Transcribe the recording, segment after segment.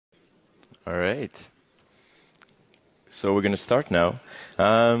All right. So we're going to start now.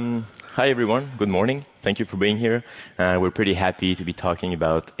 Hi, everyone. Good morning. Thank you for being here. We're pretty happy to be talking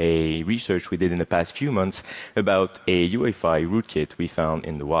about a research we did in the past few months about a UEFI rootkit we found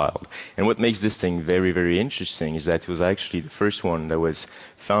in the wild. And what makes this thing very, very interesting is that it was actually the first one that was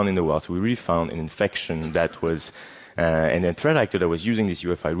found in the wild. So we really found an infection that was and a threat actor that was using this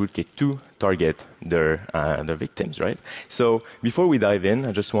UEFI rootkit to target their victims, right? So before we dive in,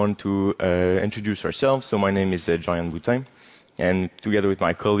 I just want to introduce ourselves. So my name is Boutin, and together with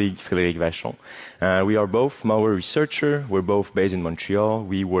my colleague Frederic Vachon, we are both malware researcher. We're both based in Montreal.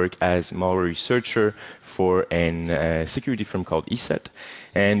 We work as malware researcher for a security firm called ESET,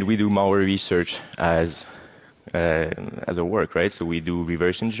 and we do malware research as a work, right? So we do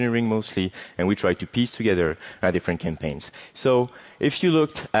reverse engineering mostly, and we try to piece together different campaigns. So if you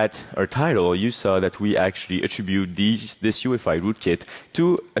looked at our title, you saw that we actually attribute this UEFI rootkit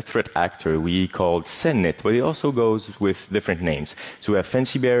to a threat actor we called Sednit, but it also goes with different names. So we have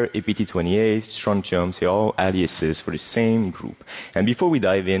Fancy Bear, APT28, Strontium, they're all aliases for the same group. And before we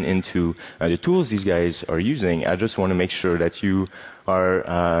dive into the tools these guys are using, I just want to make sure that you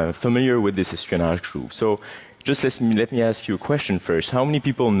are familiar with this espionage group. So just let me ask you a question first. How many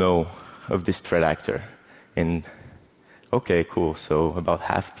people know of this threat actor? Okay, cool. So about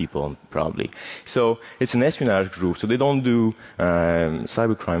half people, probably. So it's an espionage group. So they don't do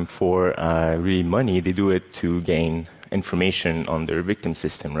cybercrime for really money. They do it to gain information on their victim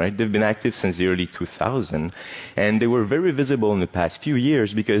system, right? They've been active since the early 2000s, and they were very visible in the past few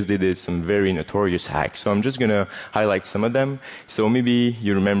years because they did some very notorious hacks. So I'm just going to highlight some of them. So maybe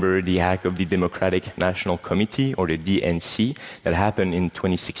you remember the hack of the Democratic National Committee, or the DNC, that happened in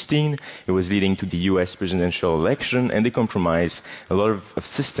 2016. It was leading to the US presidential election, and they compromised a lot of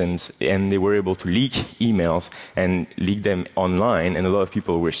systems, and they were able to leak emails and leak them online, and a lot of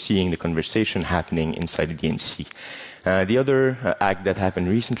people were seeing the conversation happening inside the DNC. The other act that happened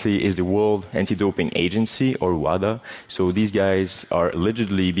recently is the World Anti-Doping Agency, or WADA. So these guys are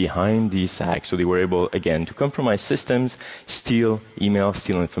allegedly behind these hacks. So they were able, again, to compromise systems, steal emails,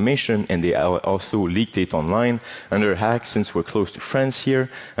 steal information, and they also leaked it online. Under hack, since we're close to France here,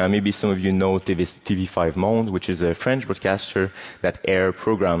 maybe some of you know TV5 Monde, which is a French broadcaster that air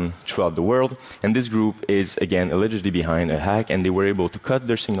programs throughout the world. And this group is, again, allegedly behind a hack, and they were able to cut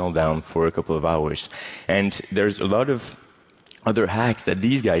their signal down for a couple of hours. And there's a lot of other hacks that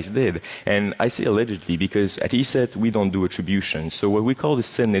these guys did. And I say allegedly because at ESET we don't do attribution. So what we call the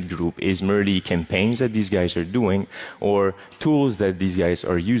Sednit group is merely campaigns that these guys are doing or tools that these guys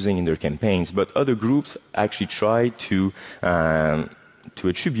are using in their campaigns. But other groups actually try to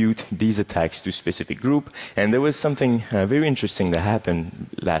attribute these attacks to a specific group. And there was something very interesting that happened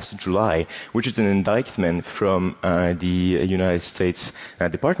last July, which is an indictment from the United States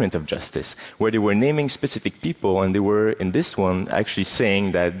Department of Justice, where they were naming specific people, and they were, in this one, actually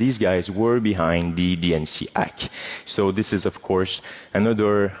saying that these guys were behind the DNC hack. So this is, of course,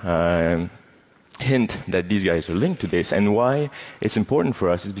 another hint that these guys are linked to this. And why it's important for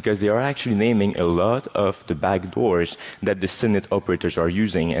us is because they are actually naming a lot of the backdoors that the Sednit operators are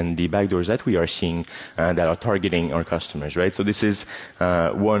using, and the backdoors that we are seeing that are targeting our customers, right? So this is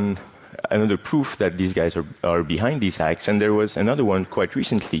another proof that these guys are behind these hacks. And there was another one quite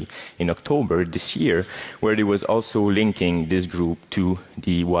recently in October this year where they was also linking this group to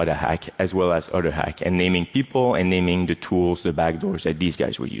the WADA hack as well as other hack, and naming people and naming the tools, the backdoors that these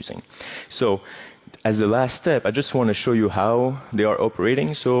guys were using. So as the last step, I just want to show you how they are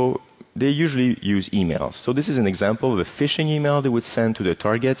operating. So they usually use emails. So this is an example of a phishing email they would send to their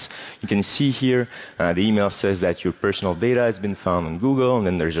targets. You can see here the email says that your personal data has been found on Google, and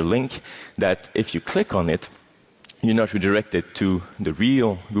then there's a link that if you click on it, you're not redirected to the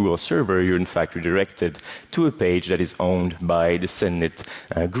real Google server. You're in fact redirected to a page that is owned by the Sednit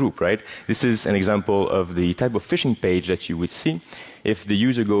group, right? This is an example of the type of phishing page that you would see. If the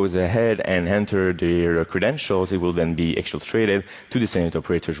user goes ahead and enters their credentials, it will then be exfiltrated to the Sednit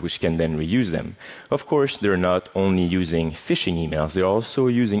operators, which can then reuse them. Of course, they're not only using phishing emails, they're also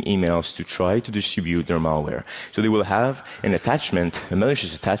using emails to try to distribute their malware. So they will have an attachment, a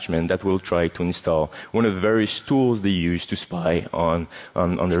malicious attachment, that will try to install one of the various tools they use to spy on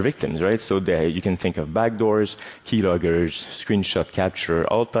their victims, right? So you can think of backdoors, keyloggers, screenshot capture,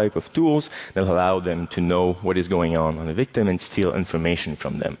 all type of tools that allow them to know what is going on the victim and steal information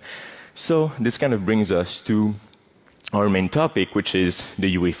from them. So this kind of brings us to our main topic, which is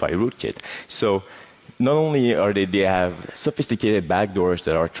the UEFI rootkit. So not only are they have sophisticated backdoors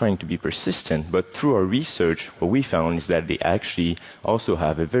that are trying to be persistent, but through our research, what we found is that they actually also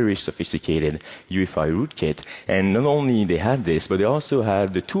have a very sophisticated UEFI rootkit. And not only they had this, but they also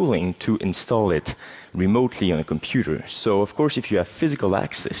had the tooling to install it remotely on a computer. So, of course, if you have physical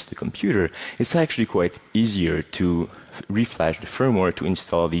access to the computer, it's actually quite easier to reflash the firmware to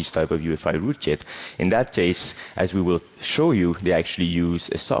install these type of UEFI rootkit. In that case, as we will show you, they actually use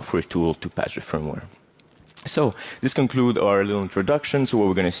a software tool to patch the firmware. So this concludes our little introduction. So what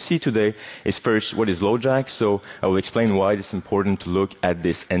we're going to see today is first what is LoJack. So I will explain why it's important to look at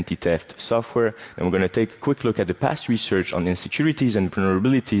this anti-theft software. And we're going to take a quick look at the past research on insecurities and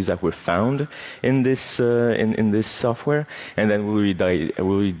vulnerabilities that were found in this this software. And then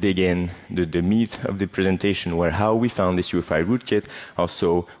we'll dig in the meat of the presentation, where how we found this UEFI rootkit.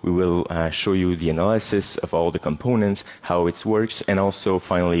 Also, we will show you the analysis of all the components, how it works, and also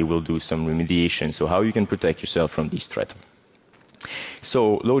finally we'll do some remediation. So how you can protect yourself from these threats.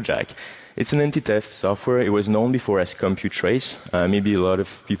 So LoJack, it's an anti-theft software. It was known before as CompuTrace. Maybe a lot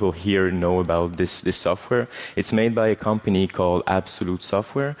of people here know about this software. It's made by a company called Absolute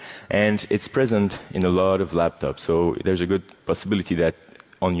Software, and it's present in a lot of laptops. So there's a good possibility that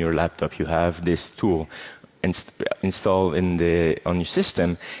on your laptop you have this tool installed on your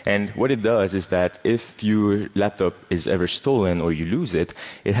system. And what it does is that if your laptop is ever stolen or you lose it,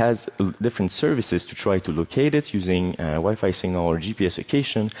 it has different services to try to locate it using Wi-Fi signal or GPS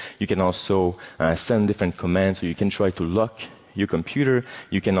location. You can also send different commands, so you can try to lock your computer.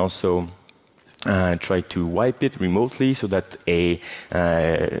 You can also try to wipe it remotely so that a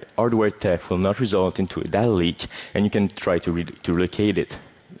hardware theft will not result into a data leak, and you can try to locate it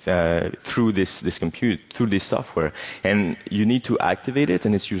through this software. And you need to activate it,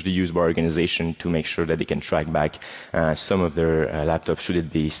 and it's usually used by organization to make sure that they can track back some of their laptops should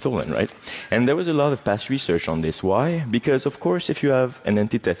it be stolen, right? And there was a lot of past research on this. Why? Because, of course, if you have an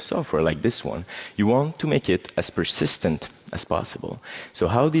anti-theft software like this one, you want to make it as persistent as possible. So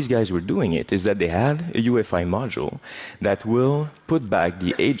how these guys were doing it is that they had a UEFI module that will put back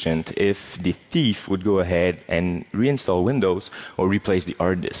the agent if the thief would go ahead and reinstall Windows or replace the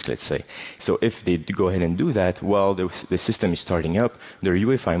hard disk, let's say. So if they go ahead and do that while the system is starting up, their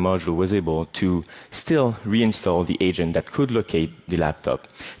UEFI module was able to still reinstall the agent that could locate the laptop.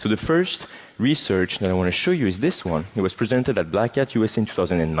 So the first research that I want to show you is this one. It was presented at Black Hat USA in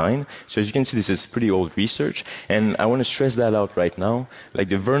 2009. So as you can see, this is pretty old research, and I want to stress that out right now. Like,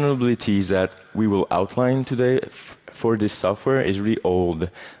 the vulnerabilities that we will outline today for this software is really old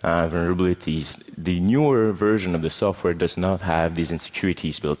vulnerabilities. The newer version of the software does not have these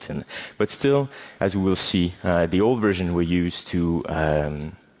insecurities built in. But still, as we will see, the old version were used to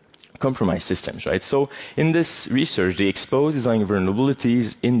compromised systems, right? So in this research, they exposed design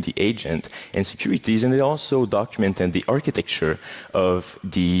vulnerabilities in the agent and securities, and they also documented the architecture of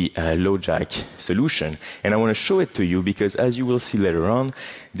the LoJack solution. And I want to show it to you because, as you will see later on,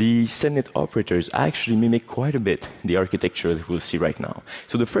 the Sednit operators actually mimic quite a bit the architecture that we'll see right now.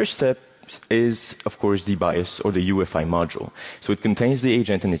 So the first step is, of course, the BIOS or the UEFI module. So it contains the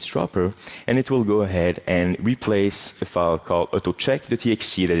agent and its dropper, and it will go ahead and replace a file called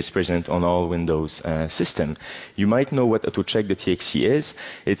autocheck.txt that is present on all Windows system. You might know what autocheck.txt is.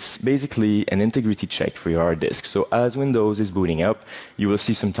 It's basically an integrity check for your hard disk. So as Windows is booting up, you will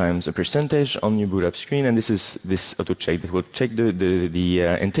see sometimes a percentage on your boot up screen, and this is this autocheck that will check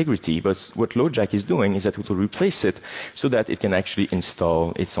the integrity. But what LoJack is doing is that it will replace it so that it can actually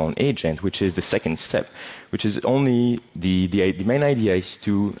install its own agent, which is the second step, which is only the main idea is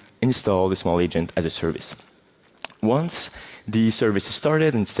to install the small agent as a service. Once the service is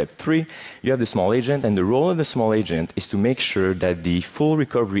started in step 3, you have the small agent, and the role of the small agent is to make sure that the full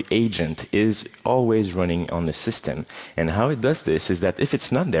recovery agent is always running on the system. And how it does this is that if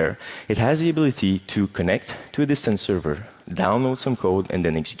it's not there, it has the ability to connect to a distant server, download some code, and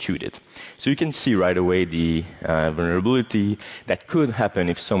then execute it. So you can see right away the vulnerability that could happen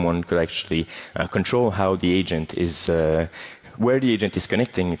if someone could actually control how the agent is where the agent is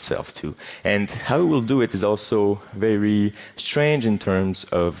connecting itself to. And how it will do it is also very strange in terms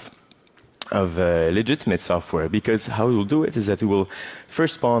of legitimate software, because how it will do it is that it will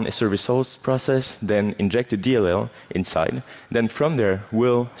first spawn a service host process, then inject a DLL inside, then from there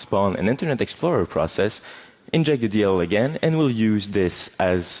will spawn an Internet Explorer process, inject the DLL again, and we'll use this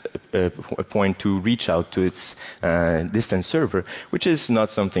as a point to reach out to its distant server, which is not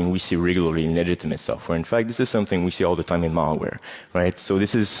something we see regularly in legitimate software. In fact, this is something we see all the time in malware, right? So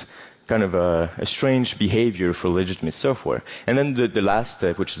this is kind of a strange behavior for legitimate software. And then the last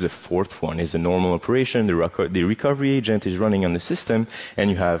step, which is the fourth one, is a normal operation. The recovery agent is running on the system, and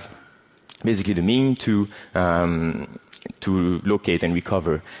you have basically the mean to locate and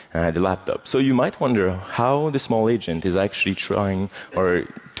recover the laptop. So you might wonder how the small agent is actually trying or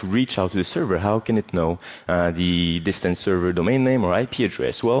to reach out to the server. How can it know the distant server domain name or IP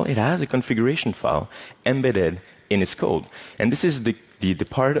address? Well, it has a configuration file embedded in its code. And this is the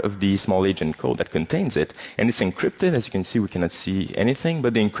part of the small agent code that contains it. And it's encrypted. As you can see, we cannot see anything.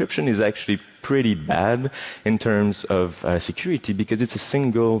 But the encryption is actually pretty bad in terms of security because it's a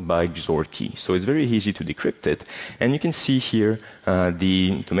single byte XOR key. So it's very easy to decrypt it. And you can see here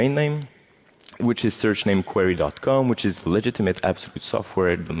the domain name, which is searchnamequery.com, which is the legitimate absolute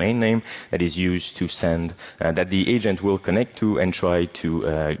software domain name that is used to send, that the agent will connect to and try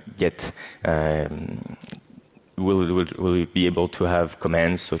to get will be able to have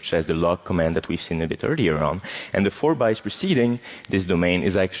commands such as the log command that we've seen a bit earlier on. And the 4 bytes preceding this domain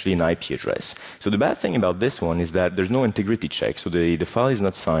is actually an IP address. So the bad thing about this one is that there's no integrity check. So the file is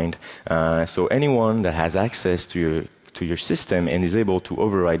not signed. So anyone that has access to your system and is able to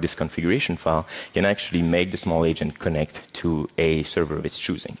override this configuration file can actually make the small agent connect to a server of its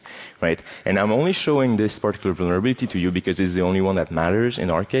choosing, right? And I'm only showing this particular vulnerability to you because it's the only one that matters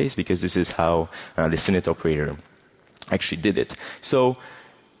in our case, because this is how the Sednit operator actually did it. So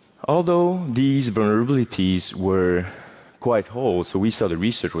although these vulnerabilities were quite old, so we saw the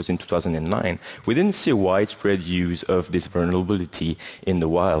research was in 2009, we didn't see a widespread use of this vulnerability in the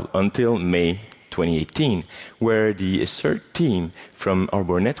wild until May 2018, where the Assert team from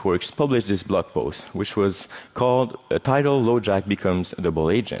Arbor Networks published this blog post, which was called titled "LoJack Becomes a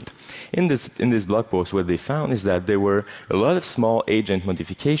Double Agent." In this blog post, what they found is that there were a lot of small agent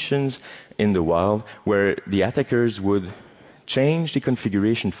modifications in the wild where the attackers would change the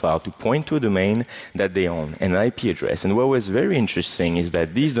configuration file to point to a domain that they own, an IP address. And what was very interesting is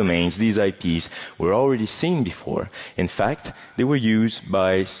that these domains, these IPs, were already seen before. In fact, they were used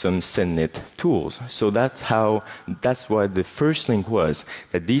by some Sednit tools. So that's what the first link was,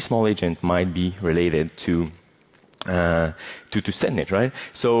 that these small agent might be related to Sednit, right?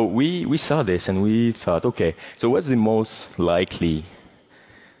 So we saw this and we thought, okay, so what's the most likely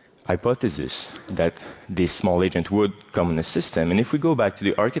hypothesis that this small agent would come in a system? And if we go back to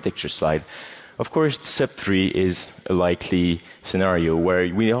the architecture slide, of course, SEP3 is a likely scenario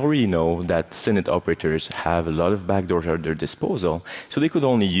where we already know that Sednit operators have a lot of backdoors at their disposal, so they could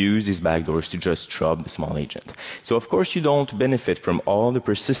only use these backdoors to just drop the small agent. So of course, you don't benefit from all the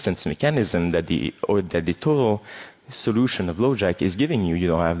persistence mechanism that the total solution of LoJack is giving you. You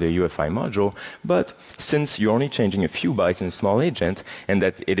don't have the UEFI module, but since you're only changing a few bytes in a small agent and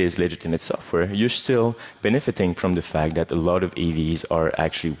that it is legitimate software, you're still benefiting from the fact that a lot of AVs are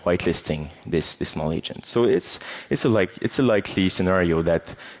actually whitelisting this small agent. So it's a likely scenario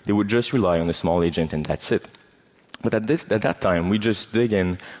that they would just rely on the small agent and that's it. But at that time, we just dig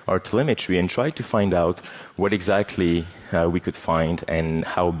in our telemetry and try to find out what exactly we could find and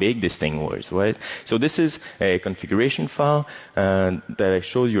how big this thing was, right? So this is a configuration file that I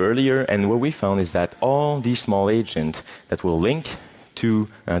showed you earlier, and what we found is that all these small agents that will link to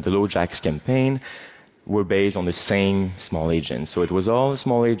the LoJack's campaign were based on the same small agent. So it was all a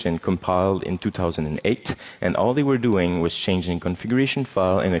small agent compiled in 2008, and all they were doing was changing configuration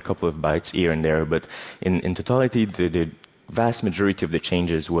file and a couple of bytes here and there, but in totality, the vast majority of the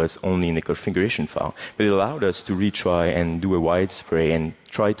changes was only in the configuration file. But it allowed us to retry and do a wide spray and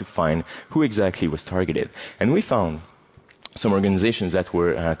try to find who exactly was targeted. And we found some organizations that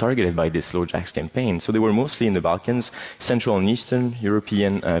were targeted by this LoJack's campaign. So they were mostly in the Balkans, Central and Eastern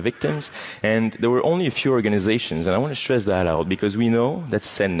European victims, and there were only a few organizations, and I want to stress that out because we know that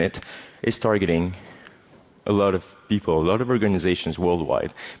Sednit is targeting a lot of people, a lot of organizations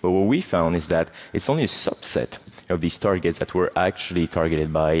worldwide. But what we found is that it's only a subset of these targets that were actually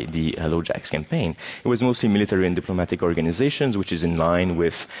targeted by the LoJack's campaign. It was mostly military and diplomatic organizations, which is in line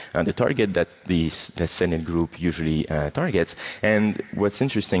with the target that that Sednit group usually targets. And what's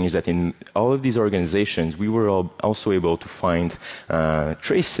interesting is that in all of these organizations, we were also able to find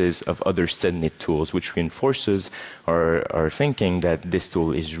traces of other Sednit tools, which reinforces our thinking that this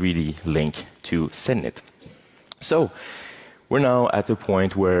tool is really linked to Sednit. So we're now at a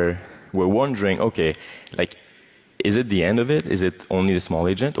point where we're wondering, okay, like, is it the end of it? Is it only the small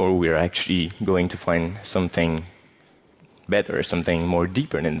agent, or we're actually going to find something better, something more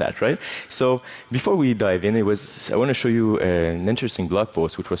deeper than that, right? So before we dive in, I want to show you an interesting blog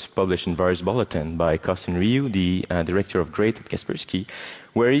post which was published in Various Bulletin by Kostin Ryu, the director of Great at Kaspersky,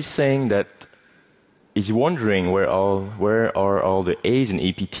 where he's saying that he's wondering where are all the A's in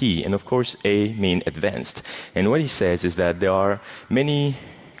APT, and of course A mean advanced. And what he says is that there are many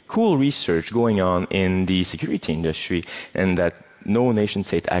cool research going on in the security industry, and that no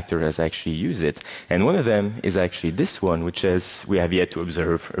nation-state actor has actually used it. And one of them is actually this one, which is we have yet to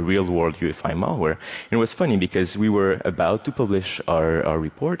observe a real-world UEFI malware. And it was funny because we were about to publish our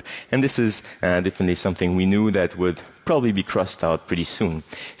report, and this is definitely something we knew that would probably be crossed out pretty soon.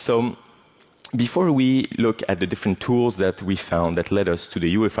 So before we look at the different tools that we found that led us to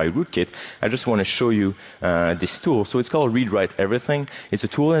the UEFI Rootkit, I just want to show you this tool. So it's called Read Write Everything. It's a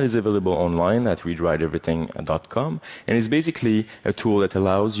tool that is available online at readwriteeverything.com, and it's basically a tool that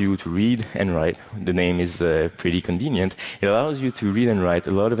allows you to read and write. The name is pretty convenient. It allows you to read and write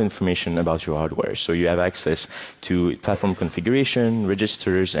a lot of information about your hardware. So you have access to platform configuration,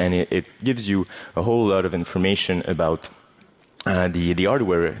 registers, and it gives you a whole lot of information about the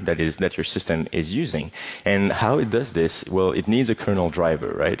hardware that your system is using. And how it does this? Well, it needs a kernel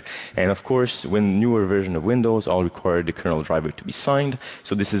driver, right? And of course, when newer version of Windows all require the kernel driver to be signed.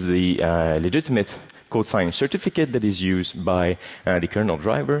 So this is the legitimate code signing certificate that is used by the kernel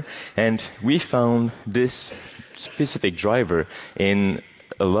driver. And we found this specific driver in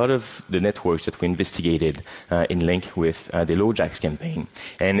a lot of the networks that we investigated in link with the LoJax campaign.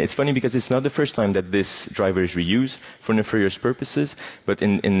 And it's funny because it's not the first time that this driver is reused for nefarious purposes, but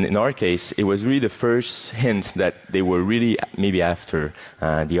in our case, it was really the first hint that they were really maybe after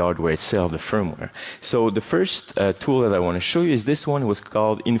the hardware itself, the firmware. So the first tool that I want to show you is this one. It was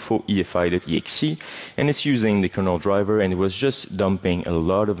called info.uefi.exe, and it's using the kernel driver, and it was just dumping a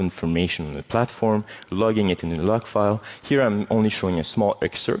lot of information on the platform, logging it in the log file. Here I'm only showing a small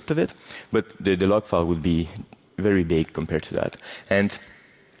excerpt of it, but the log file would be very big compared to that. And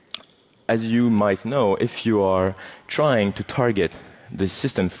as you might know, if you are trying to target the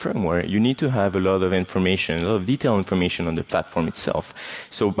system firmware, you need to have a lot of information, a lot of detailed information on the platform itself.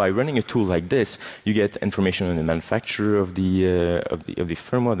 So by running a tool like this, you get information on the manufacturer of the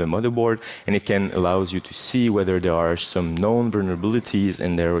firmware, the motherboard, and it can allows you to see whether there are some known vulnerabilities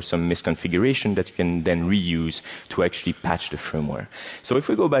and there are some misconfiguration that you can then reuse to actually patch the firmware. So if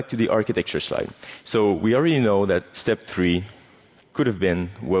we go back to the architecture slide, so we already know that step 3 could have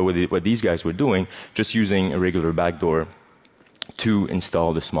been what these guys were doing, just using a regular backdoor to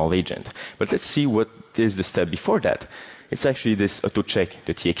install the small agent. But let's see what is the step before that. It's actually this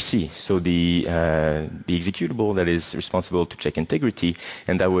autocheck.txt, so the executable that is responsible to check integrity,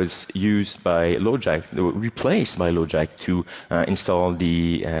 and that was used by LoJax, replaced by LoJax to install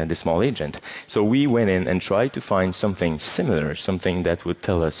the small agent. So we went in and tried to find something similar, something that would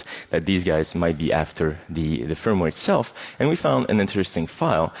tell us that these guys might be after the firmware itself, and we found an interesting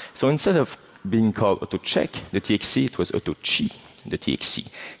file. So instead of being called autocheck.txt, it was autochi.txt.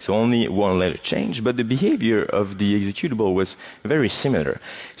 So only one letter changed, but the behavior of the executable was very similar.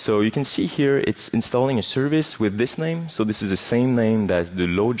 So you can see here it's installing a service with this name. So this is the same name that the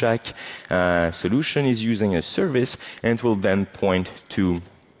LoJax solution is using as service, and it will then point to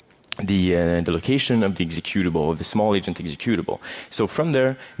the location of the executable, the small agent executable. So from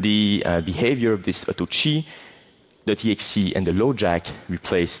there, the behavior of this autochi.txt and the LoJax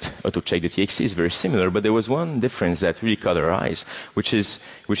replaced autocheck.txt is very similar, but there was one difference that really caught our eyes, which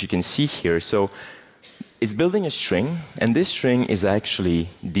you can see here. So it's building a string, and this string is actually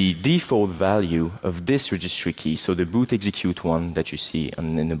the default value of this registry key, so the boot execute one that you see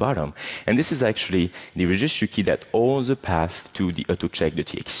in the bottom. And this is actually the registry key that owns the path to the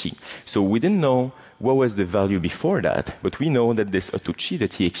autocheck.txt. So we didn't know what was the value before that, but we know that this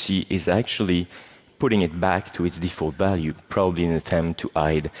autochi.txt is actually putting it back to its default value, probably in an attempt to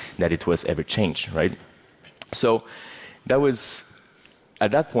hide that it was ever changed, right? So that was, at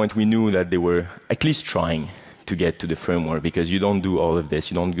that point, we knew that they were at least trying to get to the firmware, because you don't do all of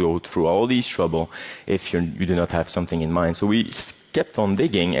this, you don't go through all these trouble if you do not have something in mind. So we kept on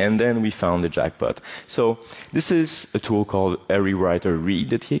digging, and then we found the jackpot. So this is a tool called rewriter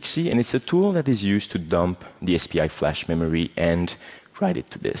read.txt, and it's a tool that is used to dump the SPI flash memory and write it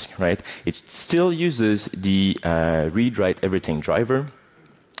to disk, right? It still uses the read write everything driver,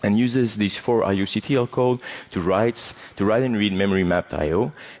 and uses these 4 IOCTL code to write and read memory mapped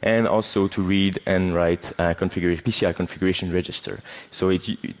IO, and also to read and write PCI configuration register. So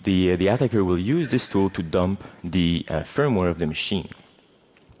the attacker will use this tool to dump the firmware of the machine.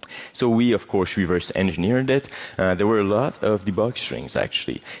 So we, of course, reverse engineered it. There were a lot of debug strings,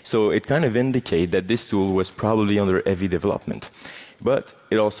 actually. So it kind of indicates that this tool was probably under heavy development. But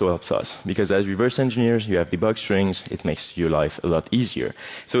it also helps us, because as reverse engineers, you have debug strings. It makes your life a lot easier.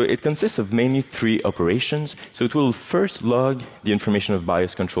 So it consists of mainly 3 operations. So it will first log the information of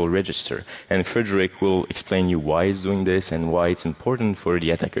BIOS control register. And Frederic will explain you why it's doing this and why it's important for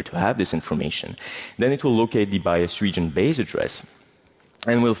the attacker to have this information. Then it will locate the BIOS region base address.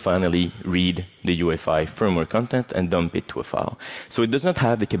 and will finally read the UEFI firmware content and dump it to a file. So it does not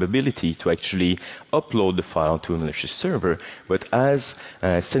have the capability to actually upload the file to a malicious server, but as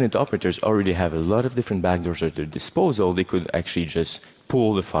Sednit operators already have a lot of different backdoors at their disposal, they could actually just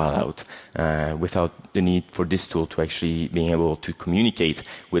pull the file out without the need for this tool to actually being able to communicate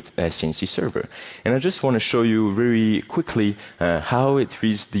with a CNC server. And I just want to show you very quickly how it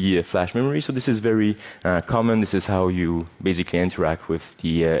reads the flash memory. So this is very common. This is how you basically interact with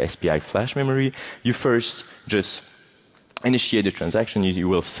the SPI flash memory. You first just initiate the transaction. You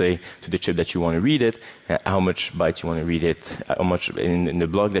will say to the chip that you want to read it, how much bytes you want to read it, how much in the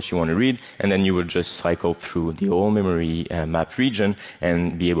block that you want to read, and then you will just cycle through the whole memory mapped region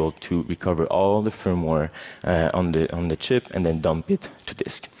and be able to recover all the firmware on the chip and then dump it to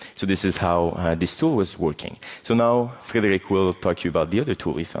disk. So this is how this tool was working. So now Frederic will talk to you about the other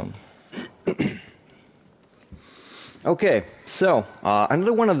tool we found. Okay, so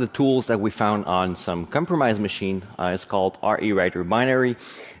another one of the tools that we found on some compromised machine is called RE-Writer Binary,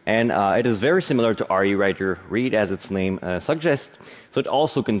 and it is very similar to RE-Writer Read as its name suggests. So it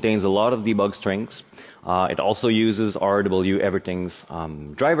also contains a lot of debug strings. It also uses RW Everything's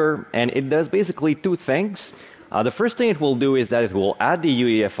driver, and it does basically two things. The first thing it will do is that it will add the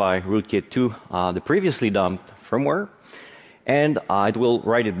UEFI rootkit to the previously dumped firmware, and it will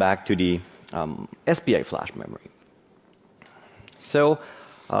write it back to the SPI flash memory. So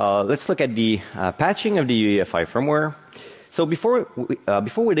let's look at the patching of the UEFI firmware. So before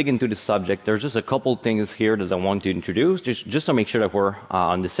we dig into this subject, there's just a couple things here that I want to introduce, just to make sure that we're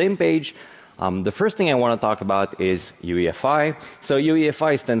on the same page. The first thing I want to talk about is UEFI. So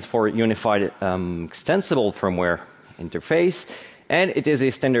UEFI stands for Unified Extensible Firmware Interface, and it is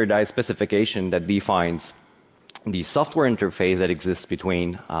a standardized specification that defines the software interface that exists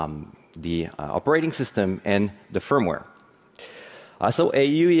between the operating system and the firmware. So a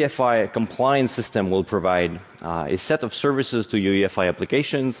UEFI compliance system will provide a set of services to UEFI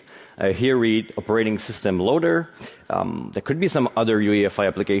applications. Here read operating system loader. There could be some other UEFI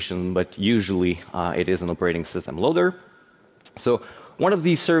application, but usually it is an operating system loader. So one of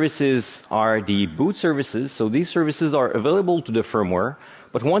these services are the boot services. So these services are available to the firmware,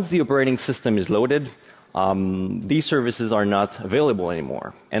 but once the operating system is loaded, these services are not available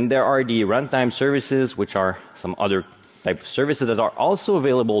anymore. And there are the runtime services, which are some other type of services that are also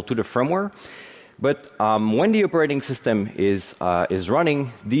available to the firmware. But when the operating system is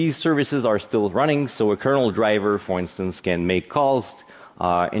running, these services are still running. So a kernel driver, for instance, can make calls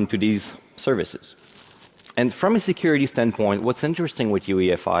into these services. And from a security standpoint, what's interesting with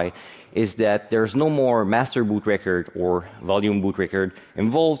UEFI is that there's no more master boot record or volume boot record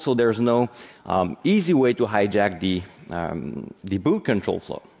involved. So there's no easy way to hijack the boot control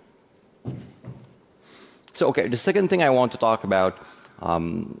flow. So, okay, the second thing I want to talk about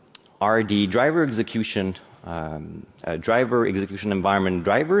are the driver execution environment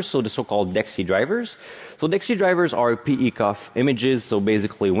drivers, so the so-called DEXI drivers. So DEXI drivers are PECOF images, so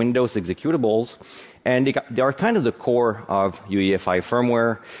basically Windows executables, and they are kind of the core of UEFI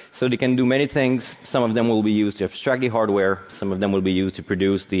firmware. So they can do many things. Some of them will be used to abstract the hardware. Some of them will be used to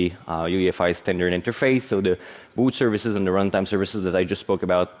produce the UEFI standard interface, so the boot services and the runtime services that I just spoke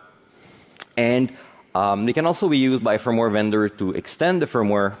about. And they can also be used by a firmware vendor to extend the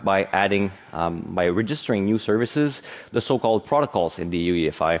firmware by adding, by registering new services, the so-called protocols in the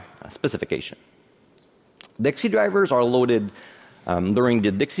UEFI specification. DEXI drivers are loaded during the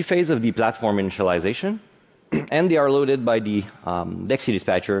DEXI phase of the platform initialization, and they are loaded by the DEXI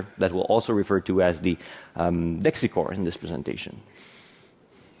dispatcher that we'll also refer to as the DEXI core in this presentation.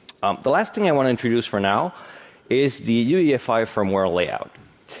 The last thing I want to introduce for now is the UEFI firmware layout.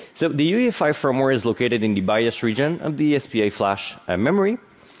 So the UEFI firmware is located in the BIOS region of the SPI flash memory,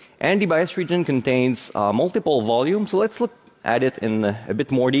 and the BIOS region contains multiple volumes. So let's look at it in a bit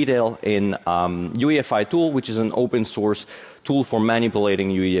more detail in UEFI tool, which is an open source tool for manipulating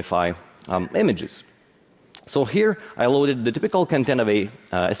UEFI images. So here I loaded the typical content of a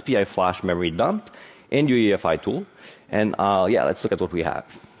SPI flash memory dump in UEFI tool, and yeah, let's look at what we have.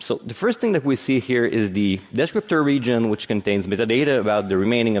 So the first thing that we see here is the descriptor region, which contains metadata about the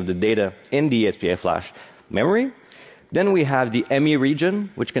remaining of the data in the SPI flash memory. Then we have the ME region,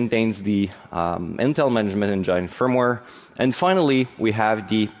 which contains the Intel Management Engine firmware. And finally, we have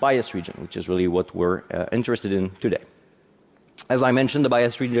the BIOS region, which is really what we're interested in today. As I mentioned, the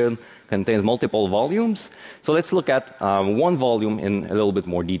BIOS region contains multiple volumes. So let's look at one volume in a little bit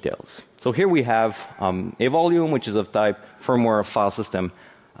more details. So here we have a volume which is of type firmware file system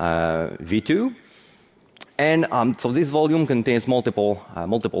v2. And so this volume contains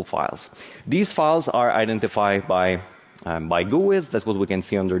multiple files. These files are identified by by GUIDs. That's what we can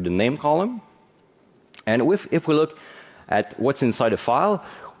see under the name column. And if we look at what's inside a file,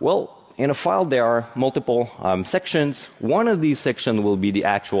 well, in a file there are multiple sections. One of these sections will be the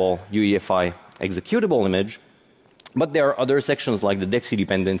actual UEFI executable image. But there are other sections like the DEXI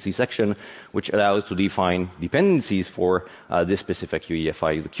dependency section, which allows to define dependencies for this specific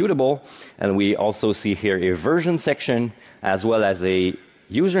UEFI executable. And we also see here a version section as well as a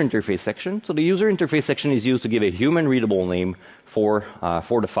user interface section. So the user interface section is used to give a human readable name for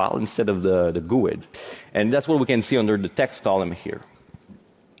the file instead of the GUID. And that's what we can see under the text column here.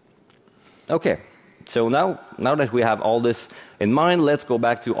 Okay. So now that we have all this in mind, let's go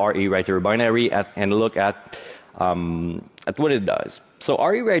back to RE writer binary and look at what it does. So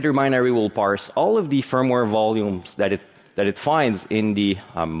RE writer binary will parse all of the firmware volumes that it finds in the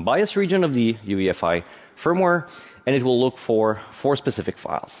BIOS region of the UEFI firmware, and it will look for 4 specific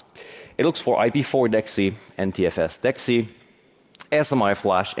files. It looks for IP4 DEXI, NTFS DEXI, SMI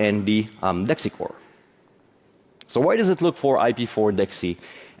flash, and the DEXI core. So why does it look for IP4 DEXI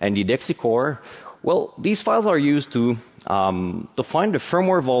and the DEXI core? Well, these files are used to find the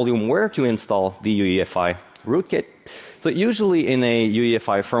firmware volume where to install the UEFI rootkit. So usually in a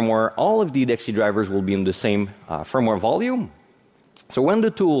UEFI firmware, all of the DEXI drivers will be in the same firmware volume. So when the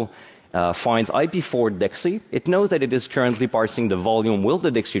tool finds IP4 DEXI, it knows that it is currently parsing the volume with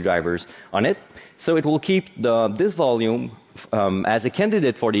the DEXI drivers on it. So it will keep this volume as a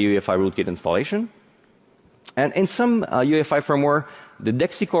candidate for the UEFI rootkit installation. And in some UEFI firmware, the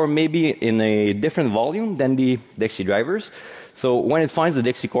DEXI core may be in a different volume than the DEXI drivers. So when it finds the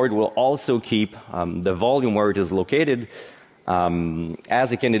DEXI core, it will also keep the volume where it is located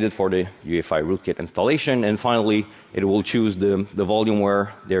as a candidate for the UEFI rootkit installation. And finally, it will choose the volume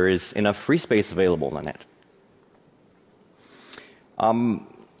where there is enough free space available on it.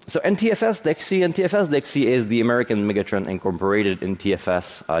 So NTFS DEXI is the American Megatron Incorporated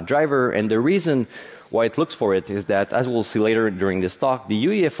NTFS driver, and the reason why it looks for it is that, as we'll see later during this talk, the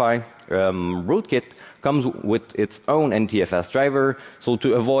UEFI rootkit comes with its own NTFS driver. So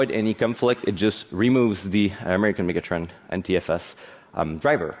to avoid any conflict, it just removes the American Megatron NTFS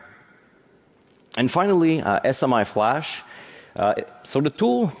driver. And finally, SMI flash. So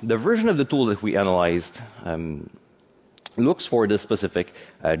the version of the tool that we analyzed looks for this specific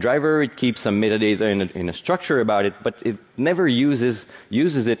driver. It keeps some metadata in a structure about it, but it never uses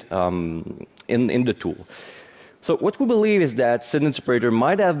it in the tool. So what we believe is that Sednit operator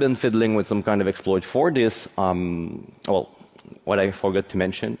might have been fiddling with some kind of exploit for this. Well, what I forgot to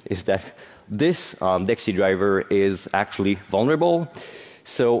mention is that this DEXI driver is actually vulnerable.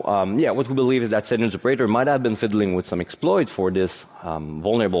 So yeah, what we believe is that Sednit operator might have been fiddling with some exploit for this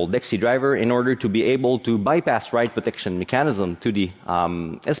vulnerable DEXI driver in order to be able to bypass write protection mechanism to the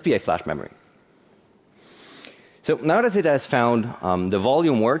SPI flash memory. So now that it has found the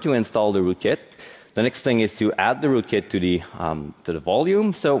volume where to install the rootkit, the next thing is to add the rootkit to the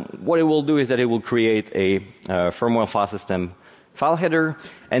volume. So what it will do is that it will create a firmware file system file header,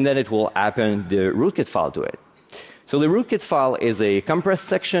 and then it will append the rootkit file to it. So the rootkit file is a compressed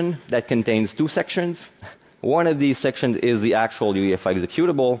section that contains 2 sections. One of these sections is the actual UEFI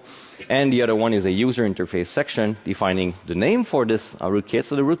executable, and the other one is a user interface section defining the name for this rootkit.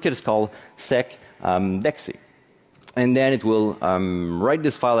 So the rootkit is called sec DEXI. And then it will write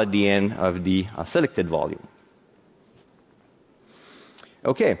this file at the end of the selected volume.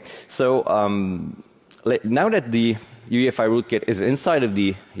 Okay, so now that the UEFI rootkit is inside of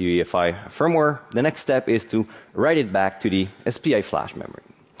the UEFI firmware, the next step is to write it back to the SPI flash memory.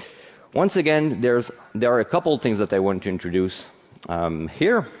 Once again, there are a couple things that I want to introduce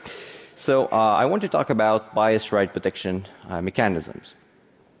here. So I want to talk about bias write protection mechanisms.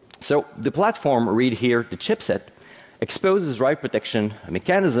 So the platform, read here, the chipset, exposes write protection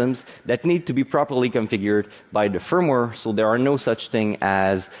mechanisms that need to be properly configured by the firmware, so there are no such thing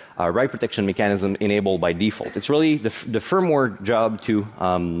as a write protection mechanism enabled by default. It's really the firmware job to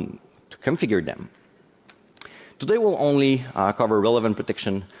configure them. Today we'll only cover relevant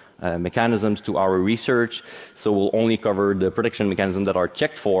protection mechanisms to our research, so we'll only cover the protection mechanisms that are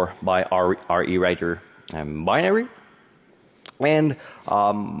checked for by our RE writer binary. And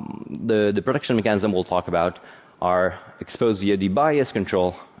the protection mechanism we'll talk about are exposed via the bias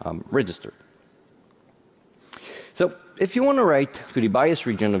control register. So if you want to write to the bias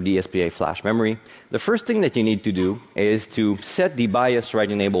region of the SPI flash memory, the first thing that you need to do is to set the bias write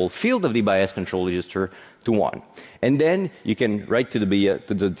enable field of the bias control register to 1. And then you can write to the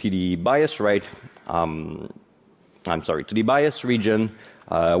bias write, to the bias region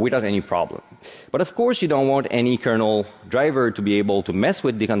without any problem. But of course, you don't want any kernel driver to be able to mess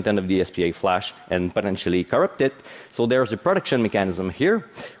with the content of the SPI flash and potentially corrupt it. So there's a protection mechanism here,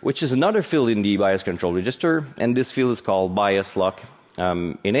 which is another field in the BIOS control register, and this field is called BIOS lock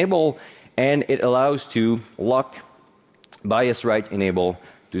enable, and it allows to lock BIOS write enable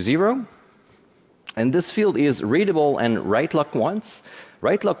to 0. And this field is readable and write lock once.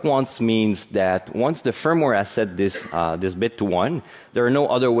 Write lock once means that once the firmware has set this, this bit to 1, there are no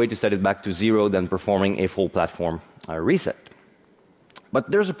other way to set it back to 0 than performing a full platform reset.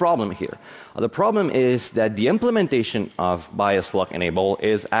 But there's a problem here. The problem is that the implementation of BIOS lock enable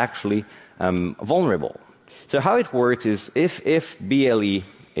is actually vulnerable. So how it works is if BLE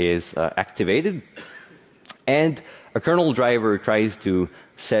is activated and a kernel driver tries to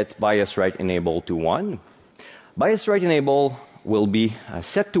set BIOS write enable to 1, BIOS write enable will be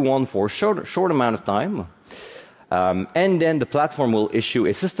set to 1 for a short amount of time, and then the platform will issue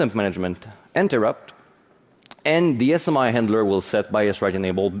a system management interrupt, and the SMI handler will set BIOS write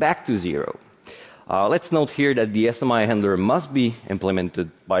enable back to 0. Let's note here that the SMI handler must be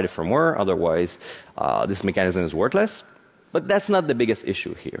implemented by the firmware, otherwise this mechanism is worthless. But that's not the biggest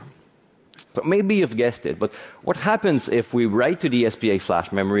issue here. So maybe you've guessed it, but what happens if we write to the SPI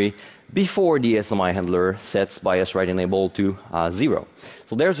flash memory before the SMI handler sets BIOS write enable to 0?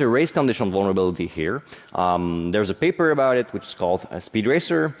 So there's a race condition vulnerability here. There's a paper about it which is called Speed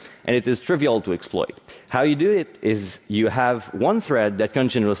Racer, and it is trivial to exploit. How you do it is you have one thread that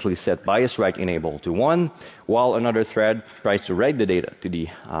continuously sets BIOS write enable to 1, while another thread tries to write the data to the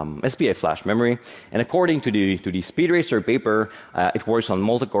SPI flash memory. And according to the Speed Racer paper, it works on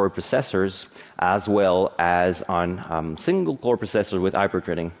multi-core processors as well as on single-core processors with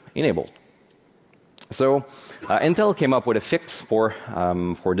hyperthreading enabled. So Intel came up with a fix for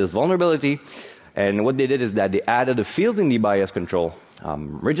this vulnerability, and what they did is that they added a field in the BIOS control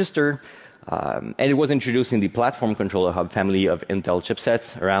register, and it was introduced in the platform controller hub family of Intel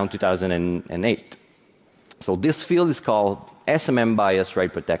chipsets around 2008. So this field is called SMM BIOS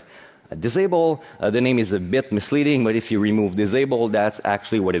write protect disable. The name is a bit misleading, but if you remove disable, that's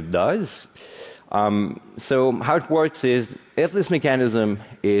actually what it does. So how it works is if this mechanism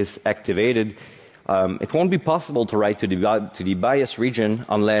is activated, it won't be possible to write to the BIOS region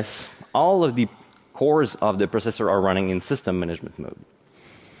unless all of the cores of the processor are running in system management mode.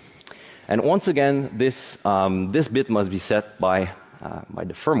 And once again, this bit must be set by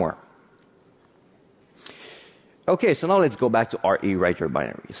the firmware. Okay, so now let's go back to RE writer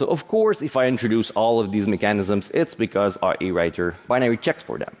binary. So of course, if I introduce all of these mechanisms, it's because RE writer binary checks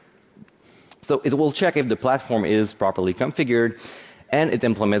for them. So it will check if the platform is properly configured, and it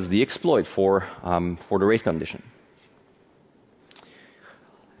implements the exploit for the race condition.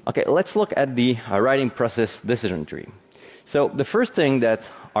 Okay, let's look at the writing process decision tree. So the first thing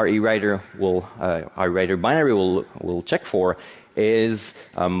that RE writer binary will check for is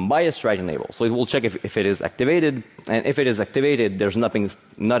BIOS write enable. So it will check if it is activated, and if it is activated, there's nothing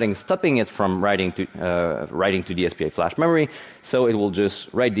stopping it from writing to the SPI flash memory. So it will just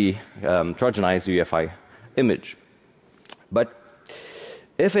write the Trojanized UEFI image. But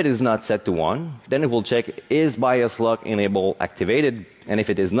if it is not set to 1, then it will check is BIOS lock enable activated, and if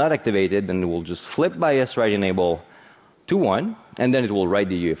it is not activated, then it will just flip BIOS write enable to 1, and then it will write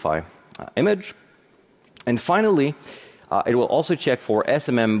the UEFI image. And finally, it will also check for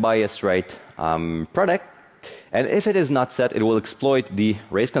SMM BIOS write product, and if it is not set, it will exploit the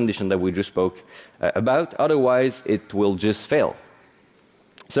race condition that we just spoke about. Otherwise, it will just fail.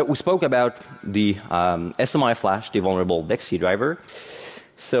 So we spoke about the SMI flash, the vulnerable DXC driver.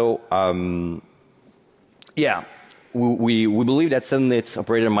 So yeah, we believe that Sednit's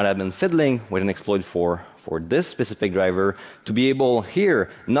operator might have been fiddling with an exploit for this specific driver to be able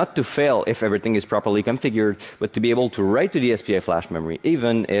here not to fail if everything is properly configured, but to be able to write to the SPI flash memory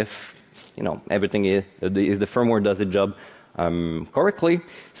even if everything is the firmware does its job correctly.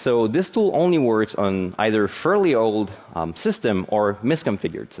 So this tool only works on either fairly old system or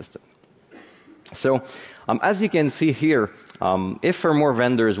misconfigured system. So as you can see here, if firmware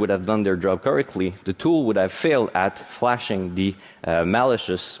vendors would have done their job correctly, the tool would have failed at flashing the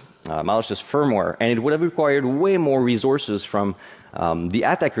malicious firmware, and it would have required way more resources from the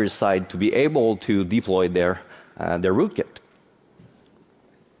attacker's side to be able to deploy their rootkit.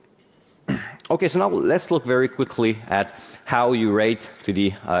 Okay, so now let's look very quickly at how you write to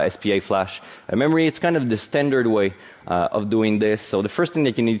the SPI flash memory. It's kind of the standard way of doing this. So the first thing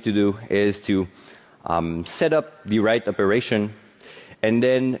that you need to do is to set up the write operation, and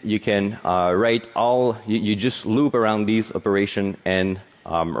then you can write you just loop around these operations and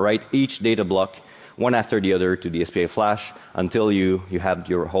write each data block one after the other to the SPI flash until you have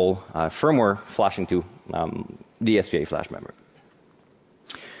your whole firmware flashing to the SPI flash memory.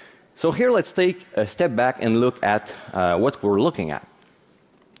 So here let's take a step back and look at what we're looking at.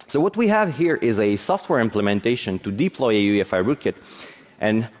 So what we have here is a software implementation to deploy a UEFI rootkit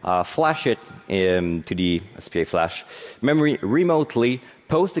and flash it to the SPI flash memory remotely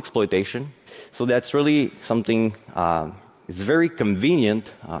post-exploitation. So that's really something it's very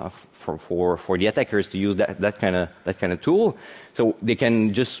convenient for the attackers to use that kind of tool. So they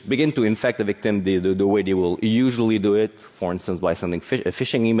can just begin to infect the victim the way they will usually do it, for instance, by sending a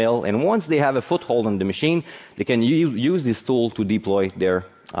phishing email. And once they have a foothold on the machine, they can use this tool to deploy their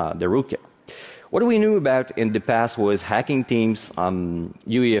rootkit. What we knew about in the past was hacking teams'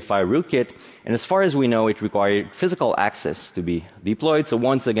 UEFI rootkit, and as far as we know, it required physical access to be deployed. So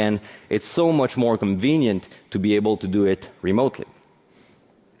once again, it's so much more convenient to be able to do it remotely.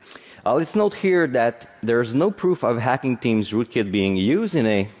 Let's note here that there's no proof of hacking teams' rootkit being used in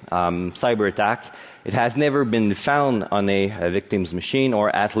a cyber attack. It has never been found on a victim's machine, or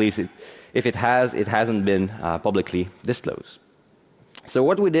at least if it has, it hasn't been publicly disclosed. So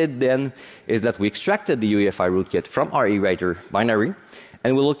what we did then is that we extracted the UEFI rootkit from our eWriter binary,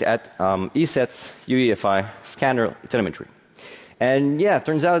 and we looked at ESET's UEFI scanner telemetry. And yeah, it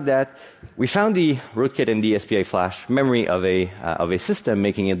turns out that we found the rootkit in the SPI flash memory of a system,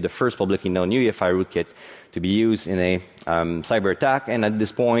 making it the first publicly known UEFI rootkit to be used in a cyber attack. And at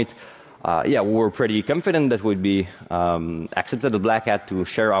this point, yeah, we were pretty confident that we'd be accepted at Black Hat to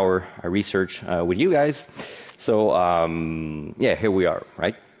share our research with you guys. So yeah, here we are,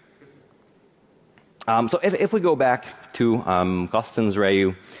 right? So if we go back to Kosten's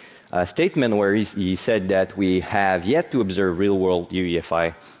Ryu statement where he said that we have yet to observe real-world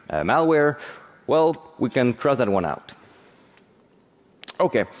UEFI malware, well, we can cross that one out.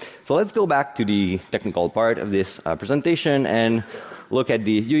 Okay, so let's go back to the technical part of this presentation and look at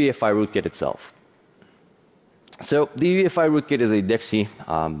the UEFI rootkit itself. So the UEFI rootkit is a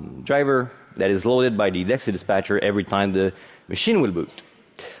DXC driver that is loaded by the DXC dispatcher every time the machine will boot.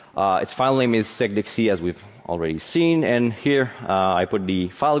 Its file name is segdxc, as we've already seen, and here I put the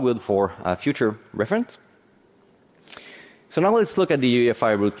file good for future reference. So now let's look at the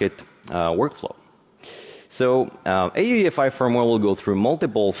UEFI rootkit workflow. So a UEFI firmware will go through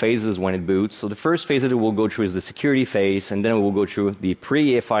multiple phases when it boots. So the first phase that it will go through is the security phase, and then it will go through the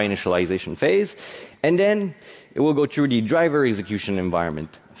pre-EFI initialization phase, and then it will go through the driver execution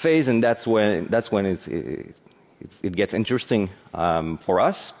environment phase, and that's when it gets interesting for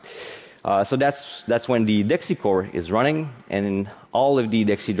us. So that's when the DXC core is running, and all of the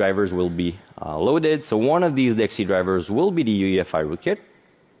DXC drivers will be loaded. So one of these DXC drivers will be the UEFI rootkit,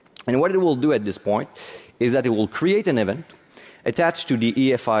 and what it will do at this point is that it will create an event attached to the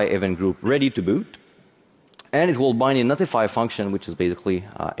EFI event group ready to boot, and it will bind a notify function, which is basically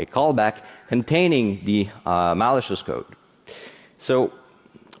a callback containing the malicious code. So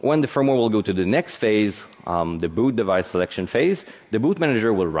when the firmware will go to the next phase, the boot device selection phase, the boot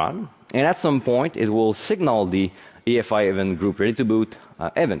manager will run, and at some point it will signal the EFI event group ready to boot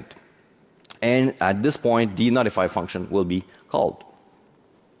event. And at this point, the notify function will be called.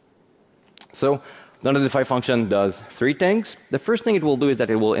 So the notify function does three things. The first thing it will do is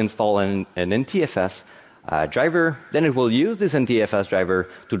that it will install an NTFS driver. Then it will use this NTFS driver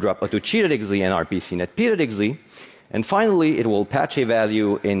to drop AutoCheat.exe and RPCNetP.exe. And finally, it will patch a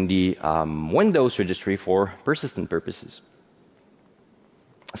value in the Windows registry for persistent purposes.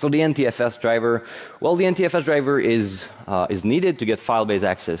 So the NTFS driver, well, the NTFS driver is needed to get file-based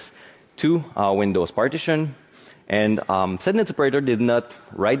access to Windows partition. And Sednit operator did not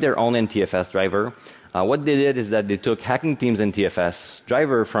write their own NTFS driver. What they did is that they took Hacking Team's NTFS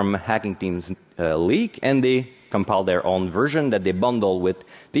driver from Hacking Team's leak, and they compiled their own version that they bundle with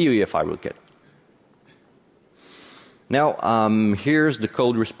the UEFI rootkit. Now, here's the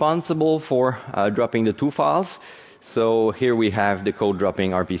code responsible for dropping the two files. So here we have the code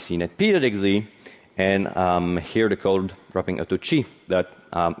dropping RPCNetP.exe, and here the code dropping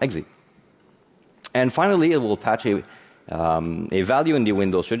AutoCheat.exe. And finally, it will patch a value in the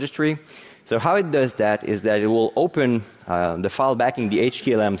Windows registry. So how it does that is that it will open the file backing the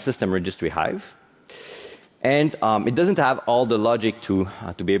HKLM system registry hive. And it doesn't have all the logic to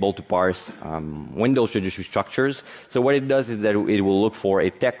be able to parse Windows registry structures. So what it does is that it will look for a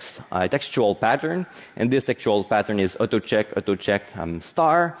textual pattern, and this textual pattern is autocheck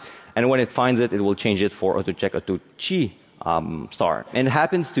star. And when it finds it, it will change it for autocheck autochi star. And it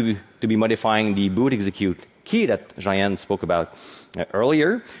happens to be modifying the boot execute key that Jean spoke about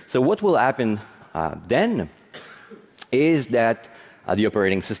earlier. So what will happen then is that the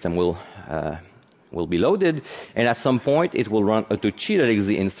operating system will will be loaded, and at some point it will run autocheat.exe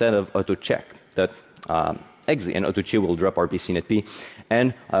instead of autocheck.exe, and autocheat will drop RPC.NET-P,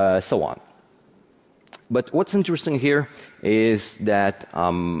 and so on. But what's interesting here is that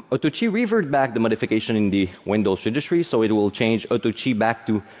autocheat revert back the modification in the Windows registry, so it will change autocheat back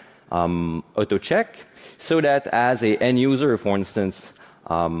to autocheck, so that as a end user, for instance,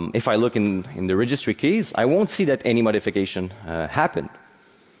 if I look in the registry keys, I won't see that any modification happened.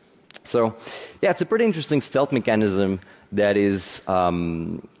 So, yeah, it's a pretty interesting stealth mechanism that is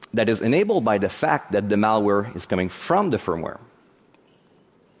enabled by the fact that the malware is coming from the firmware.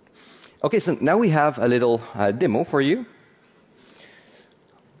 Okay, so now we have a little demo for you.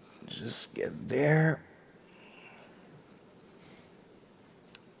 Just get there.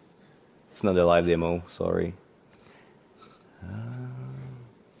 It's not a live demo, sorry.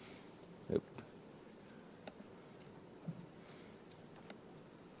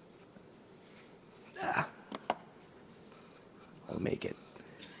 I'll make it.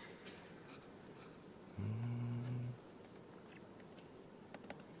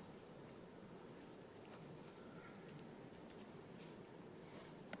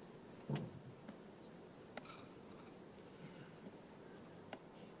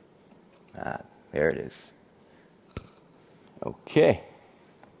 There it is. Okay.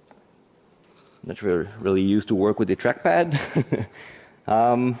 Not really used to work with the trackpad.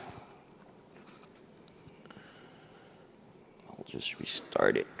 I'll just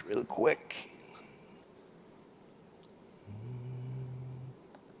restart it real quick.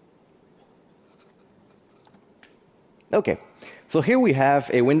 Okay. So here we have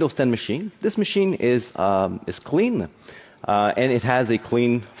a Windows 10 machine. This machine is clean, and it has a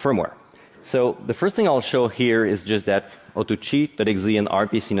clean firmware. So the first thing I'll show here is just that autocheat.exe and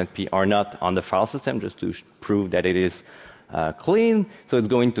RPC.NET-P are not on the file system, just to prove that it is clean. So it's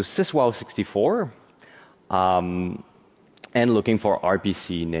going to syswow64 and looking for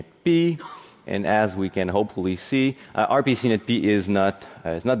RPC.NET-P. And as we can hopefully see, RPC.NET-P is not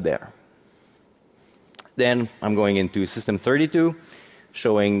there. Then I'm going into system32,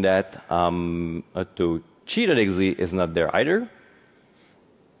 showing that autocheat.exe is not there either.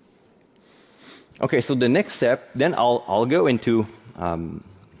 Okay, so the next step, then I'll go into a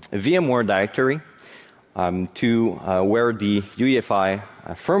VMware directory to where the UEFI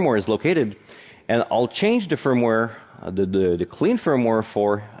firmware is located, and I'll change the firmware, the clean firmware,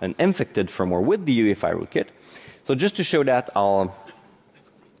 for an infected firmware with the UEFI rootkit. So just to show that, I'm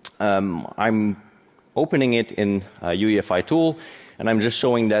opening it in UEFI tool, and I'm just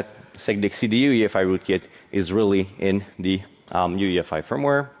showing that segdec-cd UEFI rootkit is really in the UEFI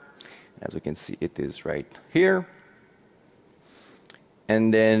firmware. As we can see, it is right here.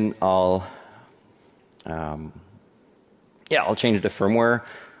 And then I'll change the firmware.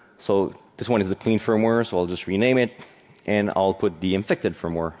 So this one is the clean firmware, so I'll just rename it, and I'll put the infected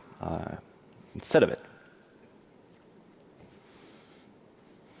firmware instead of it.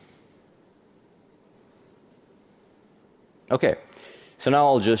 Okay, so now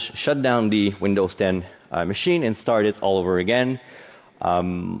I'll just shut down the Windows 10 machine and start it all over again.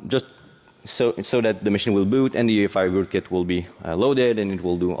 Just so that the machine will boot and the UEFI rootkit will be loaded, and it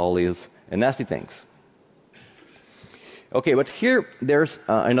will do all these nasty things. Okay, but here there's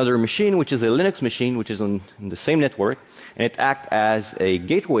another machine, which is a Linux machine, which is on the same network, and it acts as a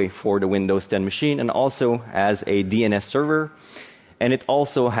gateway for the Windows 10 machine, and also as a DNS server, and it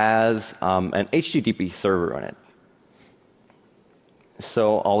also has an HTTP server on it.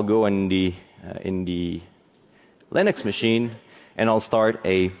 So I'll go in the Linux machine, and I'll start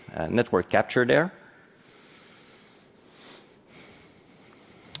a network capture there.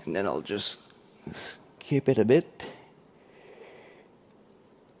 And then I'll just skip it a bit.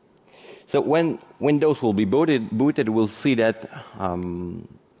 So when Windows will be booted, we'll see that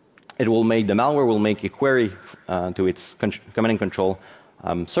it will make, the malware will make a query to its command and control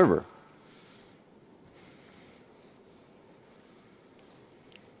server.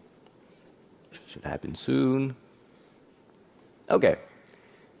 Should happen soon. Okay.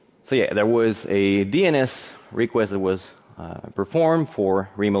 So yeah, there was a DNS request that was performed for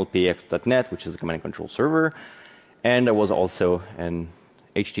remotepx.net, which is a command and control server, and there was also an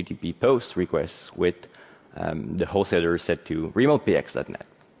HTTP post request with the host header set to remotepx.net.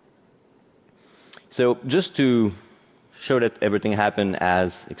 So just to show that everything happened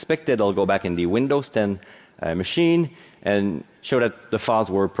as expected, I'll go back in the Windows 10 machine and show that the files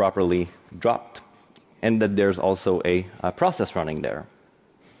were properly dropped, and that there's also a process running there.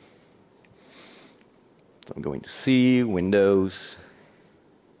 So I'm going to C, Windows,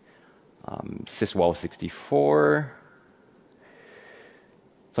 syswow64.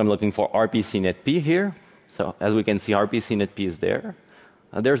 So I'm looking for RPC-NetP here. So as we can see, RPC-NetP is there.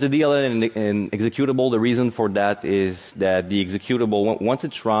 There's a DLL in executable. The reason for that is that the executable, once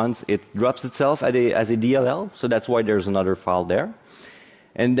it runs, it drops itself as a DLL. So that's why there's another file there.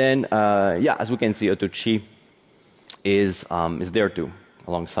 And then, yeah, as we can see, AutoChi is there too,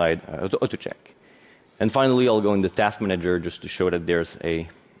 alongside AutoCheck. And finally, I'll go in the task manager just to show that there's a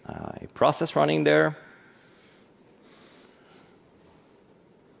process running there.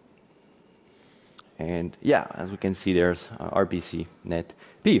 And yeah, as we can see, there's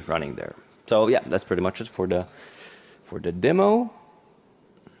RPC-NetP running there. So yeah, that's pretty much it for the demo.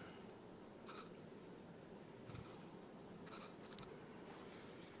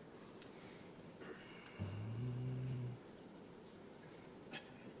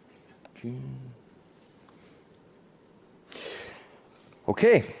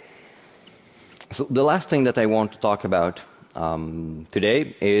 Okay. So the last thing that I want to talk about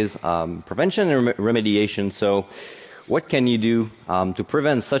today is prevention and remediation. So what can you do to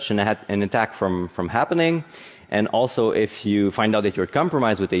prevent such an attack from happening? And also, if you find out that you're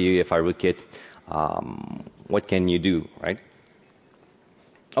compromised with a UEFI rootkit, what can you do, right?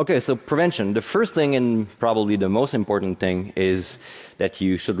 Okay, so prevention. The first thing and probably the most important thing is that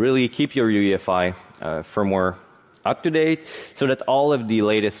you should really keep your UEFI firmware up to date so that all of the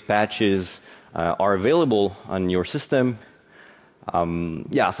latest patches are available on your system.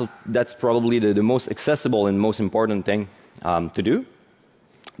 Yeah, so that's probably the most accessible and most important thing to do.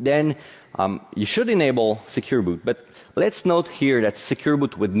 Then you should enable Secure Boot. But let's note here that Secure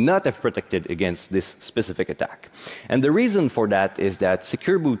Boot would not have protected against this specific attack. And the reason for that is that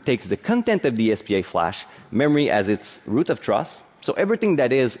Secure Boot takes the content of the SPI flash memory as its root of trust. So everything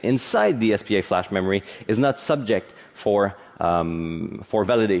that is inside the SPI flash memory is not subject for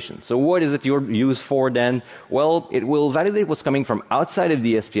validation. So what is it used for then? Well, it will validate what's coming from outside of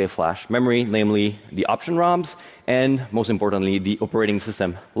the SPI flash memory, namely the option ROMs, and most importantly, the operating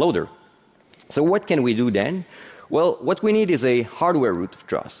system loader. So what can we do then? Well, what we need is a hardware root of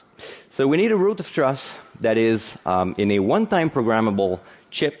trust. So we need a root of trust that is in a one-time programmable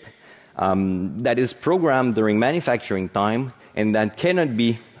chip that is programmed during manufacturing time and that cannot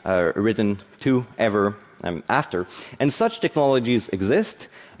be written to ever after. And such technologies exist.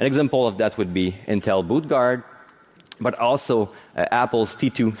 An example of that would be Intel BootGuard, but also Apple's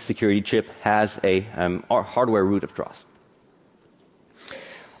T2 security chip has a hardware root of trust.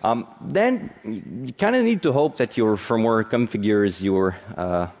 Then you kind of need to hope that your firmware configures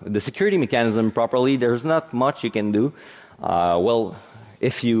the security mechanism properly. There's not much you can do. Well,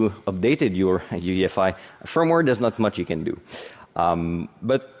 if you updated your UEFI firmware, there's not much you can do.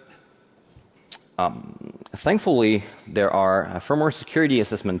 Thankfully, there are firmware security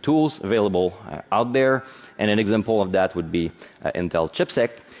assessment tools available out there, and an example of that would be Intel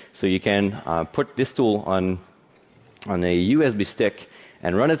ChipSec. So you can put this tool on a USB stick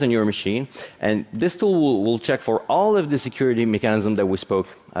and run it on your machine, and this tool will check for all of the security mechanisms that we spoke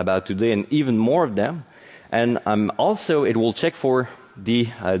about today, and even more of them. And also, it will check for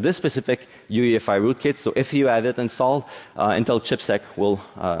this specific UEFI rootkit. So if you have it installed, Intel ChipSec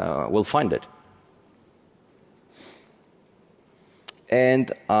will find it.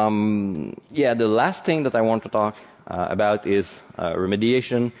 And yeah, the last thing that I want to talk about is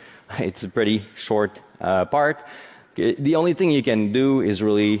remediation. It's a pretty short part. The only thing you can do is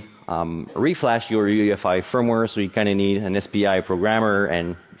really reflash your UEFI firmware. So you kind of need an SPI programmer,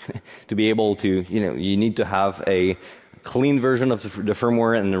 and to be able to, you need to have a clean version of the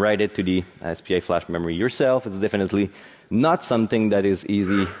firmware and write it to the SPI flash memory yourself. It's definitely not something that is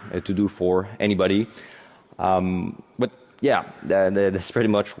easy to do for anybody. But yeah, that's pretty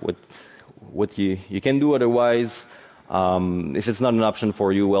much what you can do. Otherwise, if it's not an option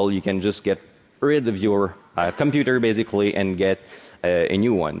for you, well, you can just get rid of your computer basically and get a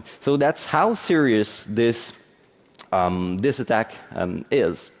new one. So that's how serious this attack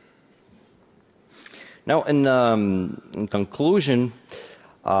is. Now, in conclusion,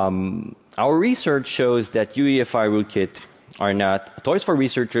 our research shows that UEFI rootkit are not toys for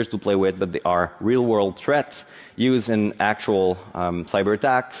researchers to play with, but they are real-world threats used in actual cyber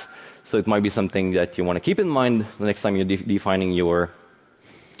attacks. So it might be something that you want to keep in mind the next time you're defining your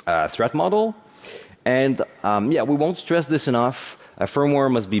threat model. And yeah, we won't stress this enough. A firmware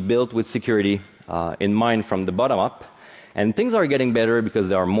must be built with security in mind from the bottom up. And things are getting better because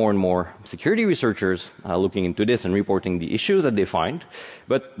there are more and more security researchers looking into this and reporting the issues that they find.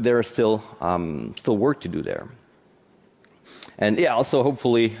 But there is still work to do there. And yeah, also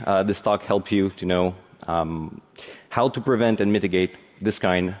hopefully this talk helped you to know how to prevent and mitigate this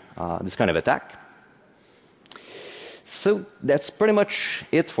kind of attack. So that's pretty much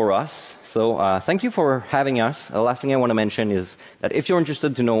it for us. So thank you for having us. The last thing I want to mention is that if you're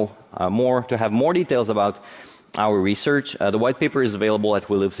interested to know more, to have more details about our research, the white paper is available at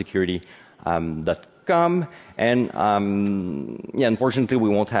welivesecurity.com. And yeah, unfortunately, we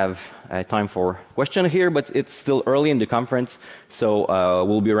won't have time for questions here, but it's still early in the conference, so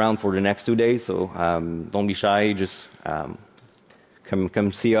we'll be around for the next 2 days. So don't be shy. Just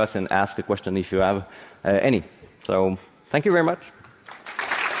come see us and ask a question if you have any. So thank you very much.